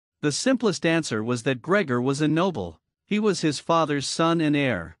The simplest answer was that Gregor was a noble. He was his father's son and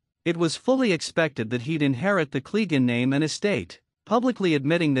heir. It was fully expected that he'd inherit the Clegane name and estate. Publicly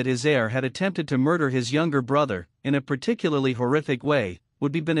admitting that his heir had attempted to murder his younger brother, in a particularly horrific way,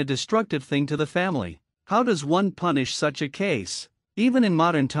 would have been a destructive thing to the family. How does one punish such a case? Even in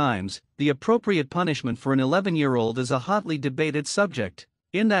modern times, the appropriate punishment for an 11-year-old is a hotly debated subject.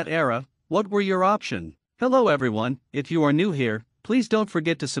 In that era, what were your options? Hello everyone, if you are new here, please don't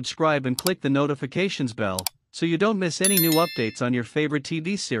forget to subscribe and click the notifications bell, so you don't miss any new updates on your favorite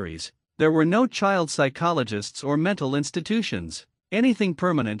TV series. There were no child psychologists or mental institutions. Anything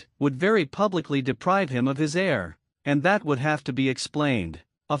permanent would very publicly deprive him of his heir, and that would have to be explained.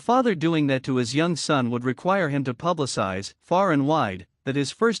 A father doing that to his young son would require him to publicize, far and wide, that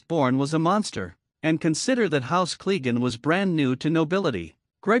his firstborn was a monster. And consider that House Clegayn was brand new to nobility.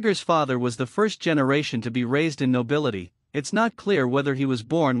 Gregor's father was the first generation to be raised in nobility. It's not clear whether he was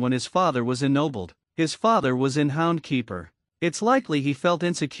born when his father was ennobled. His father was in hound keeper. It's likely he felt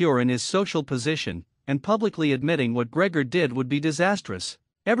insecure in his social position, and publicly admitting what Gregor did would be disastrous.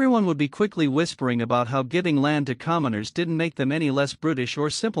 Everyone would be quickly whispering about how giving land to commoners didn't make them any less brutish or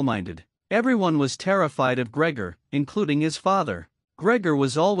simple-minded. Everyone was terrified of Gregor, including his father. Gregor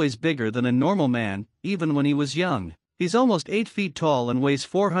was always bigger than a normal man, even when he was young. He's almost 8 feet tall and weighs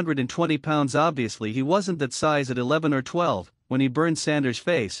 420 pounds. Obviously he wasn't that size at 11 or 12, when he burned Sandor's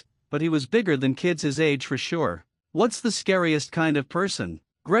face, but he was bigger than kids his age for sure. What's the scariest kind of person?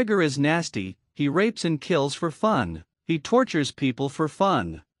 Gregor is nasty. He rapes and kills for fun. He tortures people for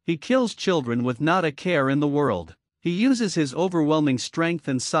fun. He kills children with not a care in the world. He uses his overwhelming strength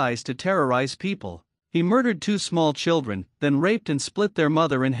and size to terrorize people. He murdered 2 small children, then raped and split their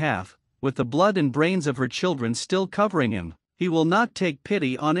mother in half, with the blood and brains of her children still covering him. He will not take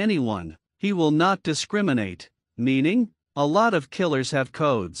pity on anyone. He will not discriminate. Meaning? A lot of killers have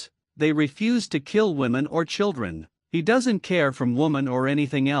codes. They refuse to kill women or children. He doesn't care for women or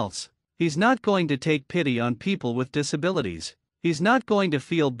anything else. He's not going to take pity on people with disabilities. He's not going to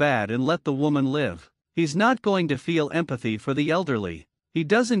feel bad and let the woman live. He's not going to feel empathy for the elderly. He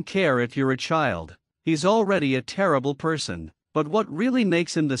doesn't care if you're a child. He's already a terrible person. But what really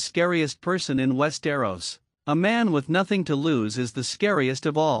makes him the scariest person in Westeros? A man with nothing to lose is the scariest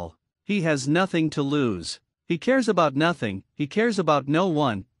of all. He has nothing to lose. He cares about nothing, he cares about no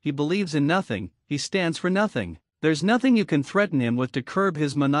one, he believes in nothing, he stands for nothing. There's nothing you can threaten him with to curb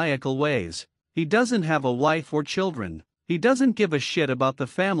his maniacal ways. He doesn't have a wife or children. He doesn't give a shit about the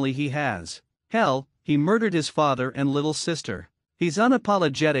family he has. Hell, he murdered his father and little sister. He's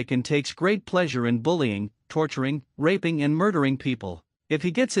unapologetic and takes great pleasure in bullying, torturing, raping and murdering people. If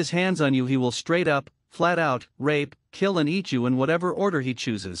he gets his hands on you he will straight up, flat out, rape, kill and eat you in whatever order he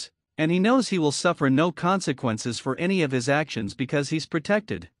chooses. And he knows he will suffer no consequences for any of his actions because he's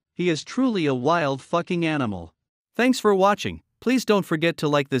protected. He is truly a wild fucking animal. Thanks for watching. Please don't forget to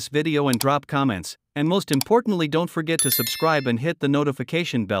like this video and drop comments, and most importantly don't forget to subscribe and hit the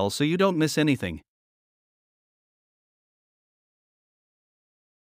notification bell so you don't miss anything.